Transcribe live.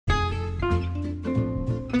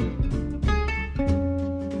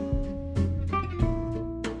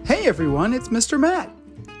Hey everyone, it's Mr. Matt.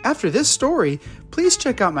 After this story, please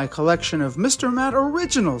check out my collection of Mr. Matt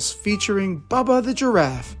Originals featuring Bubba the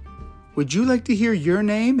Giraffe. Would you like to hear your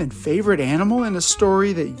name and favorite animal in a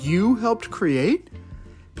story that you helped create?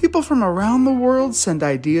 People from around the world send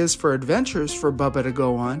ideas for adventures for Bubba to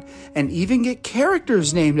go on and even get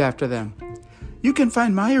characters named after them. You can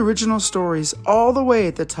find my original stories all the way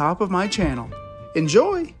at the top of my channel.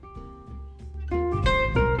 Enjoy!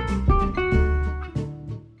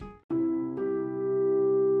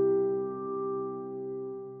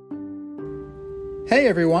 Hey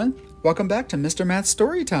everyone, welcome back to Mr. Matt's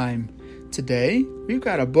Storytime. Today, we've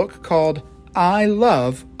got a book called I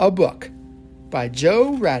Love a Book by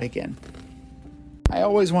Joe Radigan. I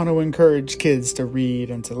always want to encourage kids to read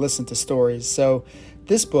and to listen to stories, so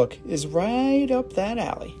this book is right up that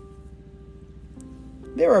alley.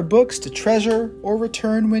 There are books to treasure or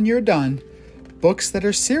return when you're done, books that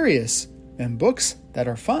are serious, and books that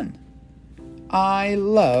are fun. I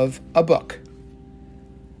love a book.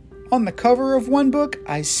 On the cover of one book,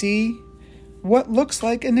 I see what looks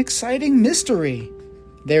like an exciting mystery.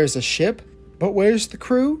 There's a ship, but where's the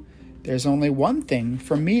crew? There's only one thing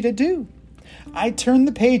for me to do. I turn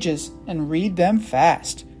the pages and read them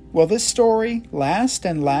fast. Will this story last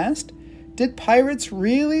and last? Did pirates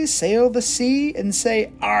really sail the sea and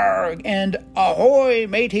say "Arg" and "Ahoy,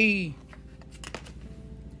 matey"?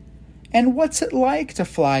 And what's it like to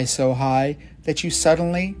fly so high that you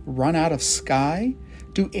suddenly run out of sky?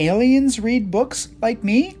 Do aliens read books like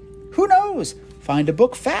me? Who knows? Find a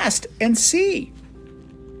book fast and see.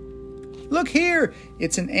 Look here,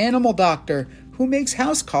 it's an animal doctor who makes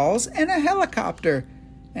house calls and a helicopter.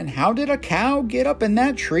 And how did a cow get up in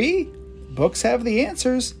that tree? Books have the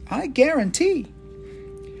answers, I guarantee.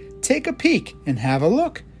 Take a peek and have a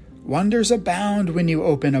look. Wonders abound when you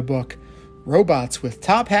open a book. Robots with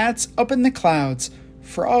top hats up in the clouds.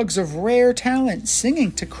 Frogs of rare talent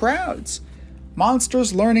singing to crowds.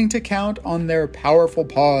 Monsters learning to count on their powerful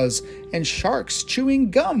paws. And sharks chewing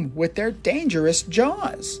gum with their dangerous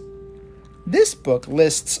jaws. This book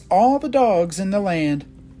lists all the dogs in the land.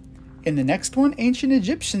 In the next one, ancient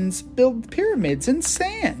Egyptians build pyramids in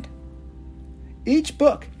sand. Each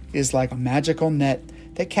book is like a magical net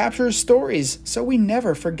that captures stories so we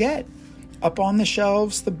never forget. Up on the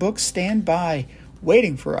shelves, the books stand by,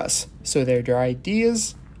 waiting for us so their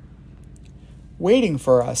ideas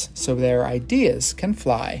can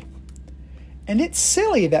fly. And it's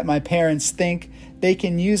silly that my parents think they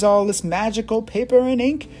can use all this magical paper and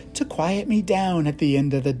ink to quiet me down at the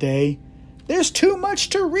end of the day. There's too much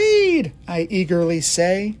to read, I eagerly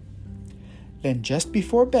say. Then just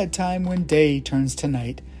before bedtime, when day turns to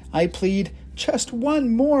night, I plead, just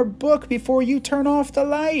one more book before you turn off the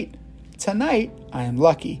light. Tonight, I am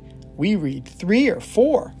lucky, we read 3 or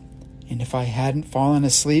 4. And if I hadn't fallen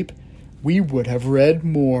asleep, we would have read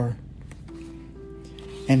more.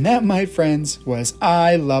 And that, my friends, was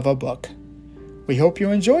I Love a Book. We hope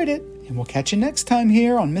you enjoyed it, and we'll catch you next time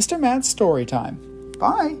here on Mr. Matt's Storytime.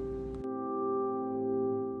 Bye!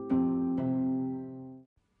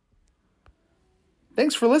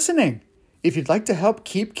 Thanks for listening. If you'd like to help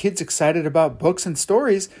keep kids excited about books and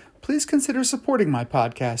stories, please consider supporting my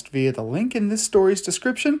podcast via the link in this story's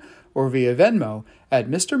description or via Venmo at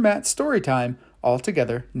Mr. Matt's Storytime,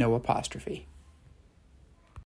 altogether no apostrophe.